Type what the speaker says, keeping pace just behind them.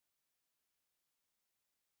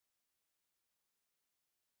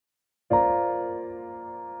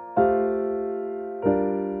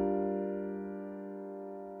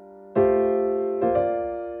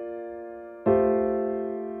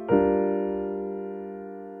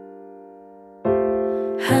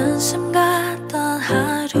한숨 같던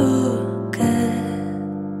하루 끝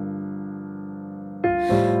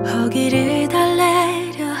허기를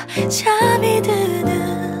달래려 잠이 드는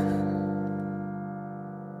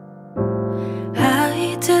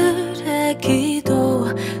아이들의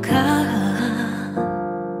기도가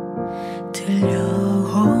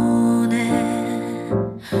들려오네.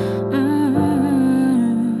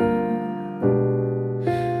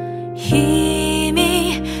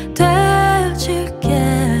 힘이 되어줄게.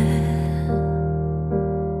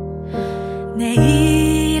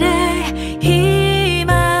 내일의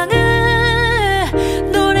희망을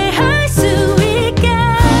노래할 수 있게.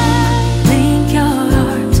 Link your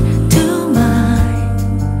arms to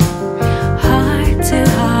mine. Heart to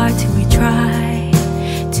heart we try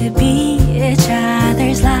to be each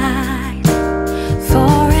other's light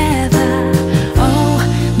forever. Oh,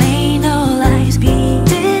 may no lies be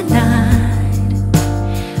denied.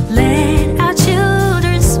 Let our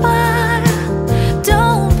children smile.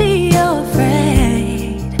 Don't be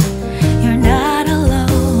afraid. You're not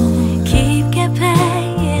alone. 깊게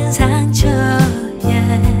패인 상처.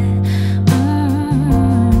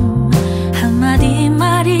 한마디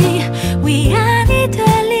말이 위안이 될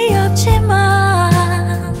리 없지만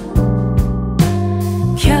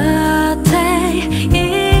곁에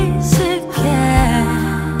있을게.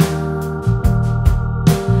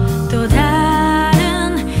 또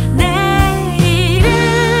다른 내일을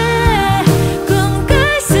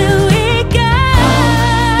꿈꿀 수 있게.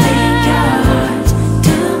 Link your heart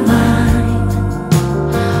to mine.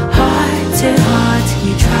 Heart to heart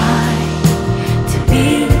we try to be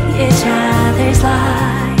each other's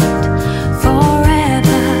light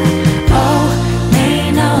forever. Oh,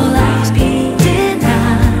 may no lies be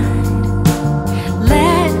denied.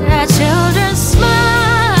 Let our children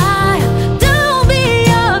smile. Don't be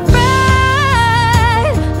afraid.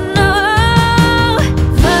 No,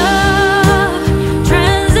 love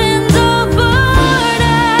transcends all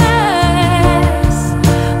borders.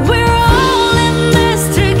 We're all in this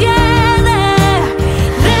together.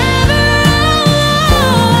 Never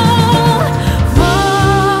alone.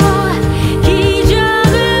 이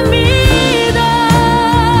적을 믿어.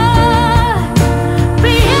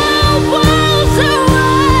 Beyond walls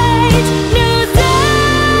await new day.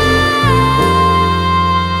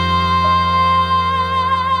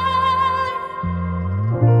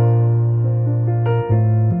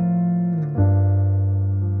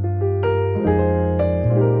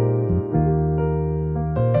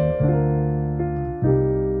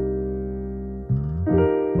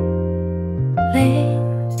 Link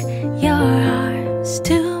your arms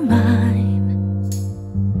to mine.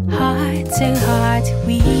 Heart to heart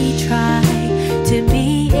we try to be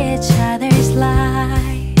each other's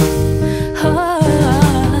light. Oh,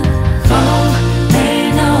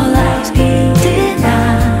 may no lies be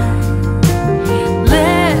denied.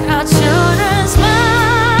 Let our children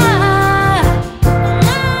smile.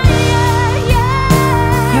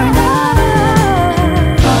 You're not alone.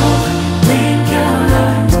 Link your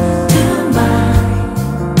arms to mine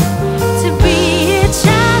to be each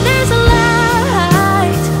other's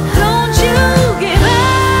light. Don't you give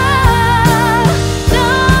up. No,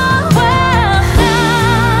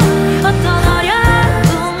 어떤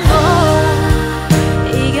어려움도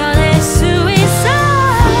이겨낼 수 있어.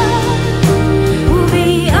 We'll be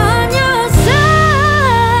on your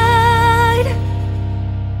side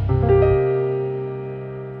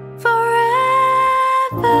forever.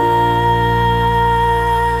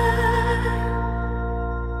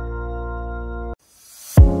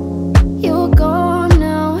 You're gone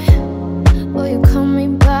now, will you call me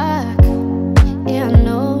back? Yeah, I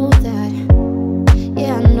know that.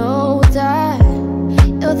 Yeah, I know that.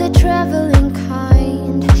 You're the traveling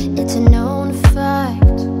kind, it's a known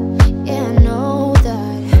fact. Yeah, I know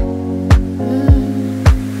that.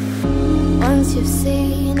 Once you've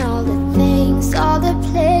seen all the things, all the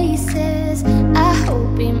places, I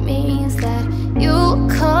hope it means that you'll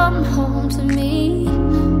come home to me.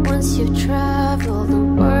 Once you've traveled the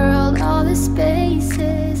world, all the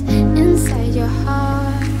spaces inside your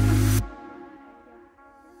heart,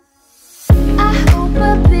 I hope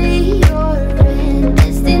I'll be your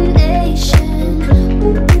destination.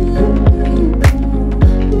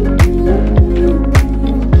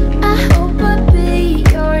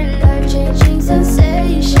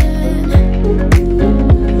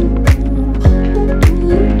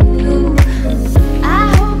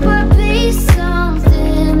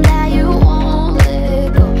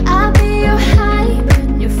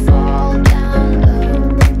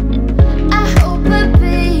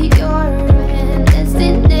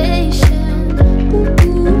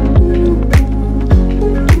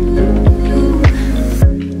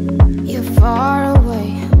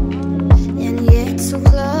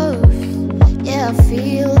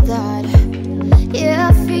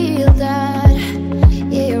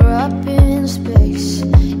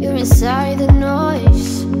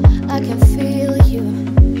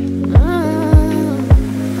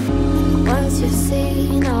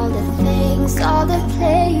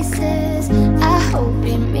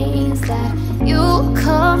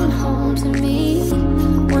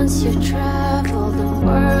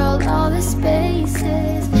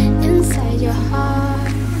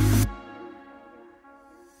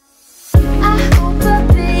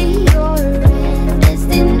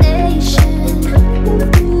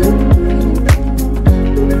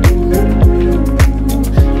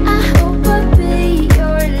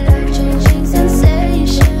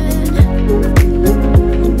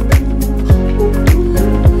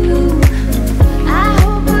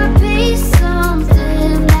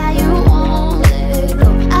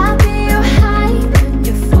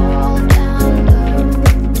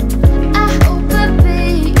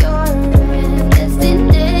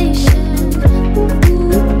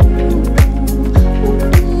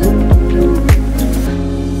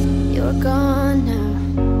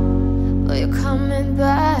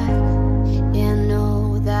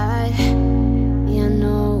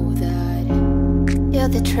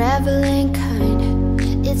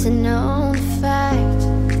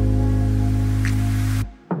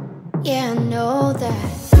 Yeah, I know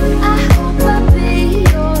that